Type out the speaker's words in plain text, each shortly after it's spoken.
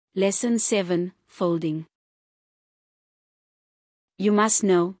Lesson 7, Folding. You must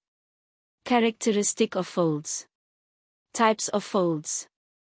know. Characteristic of folds. Types of folds.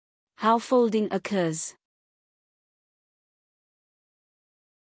 How folding occurs.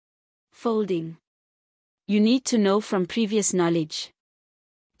 Folding. You need to know from previous knowledge.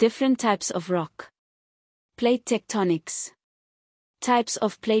 Different types of rock. Plate tectonics. Types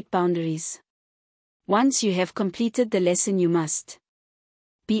of plate boundaries. Once you have completed the lesson, you must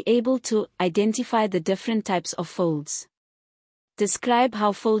be able to identify the different types of folds. Describe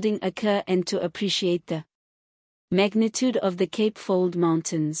how folding occur and to appreciate the magnitude of the Cape Fold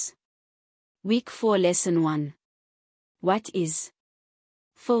Mountains. Week 4 Lesson 1. What is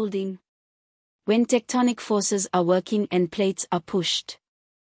folding? When tectonic forces are working and plates are pushed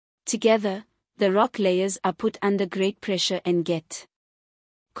together, the rock layers are put under great pressure and get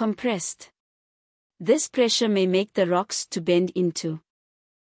compressed. This pressure may make the rocks to bend into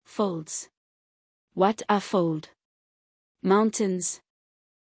folds. What are fold mountains?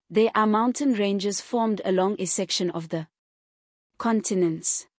 They are mountain ranges formed along a section of the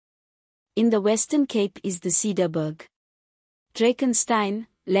continents. In the Western Cape is the Cederberg, Drakenstein,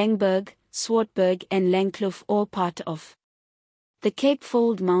 Langberg, Swartberg and Langkloof, all part of the Cape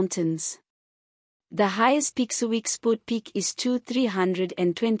Fold Mountains. The highest peak, Suikspoort Peak, is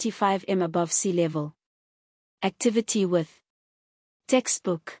 325 m above sea level. Activity with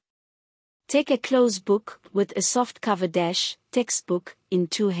textbook. Take a closed book with a soft cover textbook in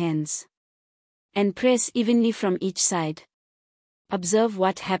 2 hands. And press evenly from each side. Observe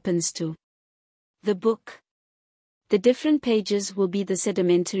what happens to the book. The different pages will be the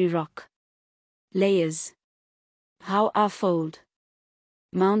sedimentary rock layers. How are fold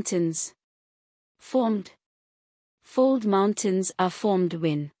mountains formed? Fold mountains are formed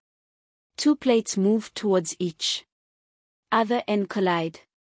when 2 plates move towards each other and collide.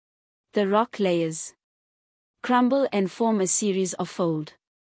 The rock layers crumble and form a series of fold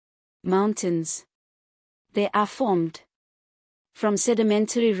mountains. They are formed from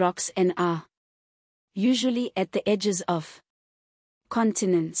sedimentary rocks and are usually at the edges of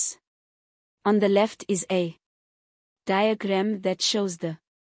continents. On the left is a diagram that shows the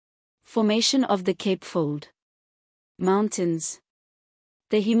formation of the Cape Fold Mountains.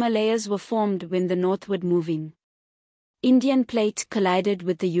 The Himalayas were formed when the northward moving Indian plate collided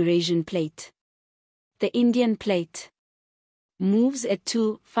with the Eurasian plate. The Indian plate moves at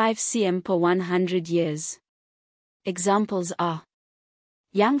 2.5 cm per 100 years. Examples are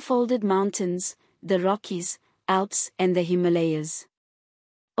young folded mountains, the Rockies, Alps and the Himalayas.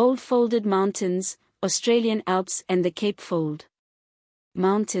 Old folded mountains, Australian Alps and the Cape Fold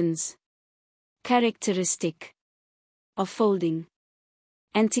Mountains. Characteristic of folding.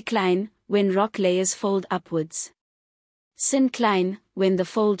 Anticline, when rock layers fold upwards. Syncline, when the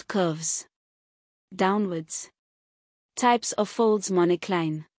fold curves downwards. Types of folds.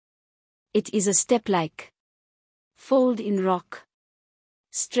 Monocline. It is a step-like fold in rock.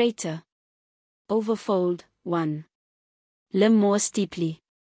 Straighter. Overfold, 1 limb more steeply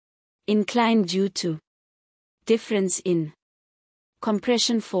inclined due to difference in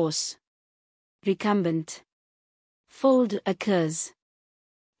compression force. Recumbent. Fold occurs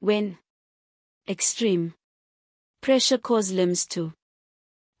when extreme pressure cause limbs to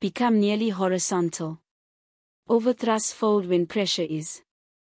become nearly horizontal. Overthrust. Fold when pressure is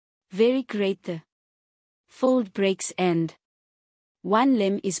very great, the fold breaks and one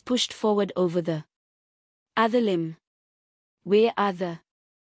limb is pushed forward over the other limb. Where are the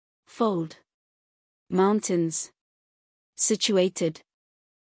fold mountains situated?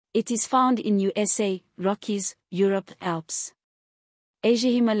 It is found in USA, Rockies, Europe, Alps. Asia.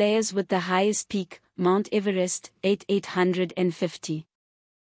 Himalayas with the highest peak, Mount Everest, 850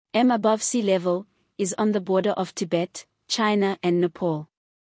 m above sea level, is on the border of Tibet, China and Nepal.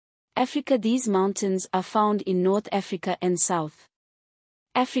 Africa. These mountains are found in North Africa and South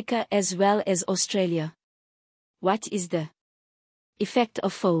Africa as well as Australia. What is the effect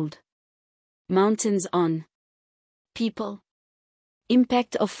of fold mountains on people?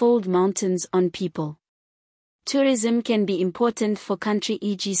 Impact of fold mountains on people. Tourism can be important for country,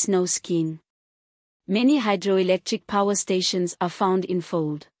 e.g. snow skiing. Many hydroelectric power stations are found in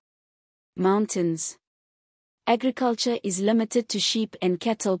fold mountains. Agriculture is limited to sheep and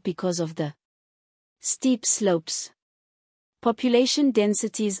cattle because of the steep slopes. Population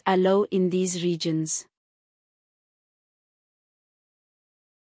densities are low in these regions.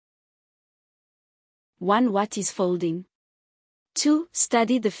 1. What is folding? 2.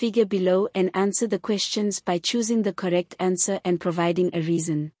 Study the figure below and answer the questions by choosing the correct answer and providing a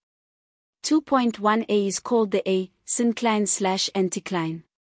reason. 2.1a is called the Syncline/Anticline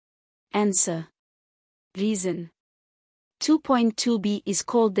Answer. Reason. 2.2b is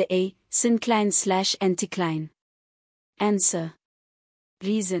called the A, syncline/anticline. Answer.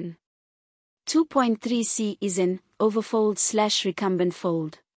 Reason. 2.3c is an overfold/recumbent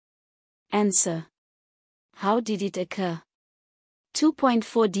fold. Answer. How did it occur?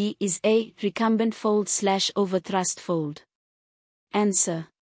 2.4d is a recumbent fold/overthrust fold. Answer.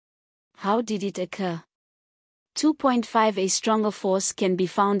 How did it occur? 2.5 A stronger force can be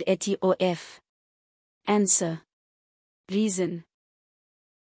found at E or F. Answer. Reason.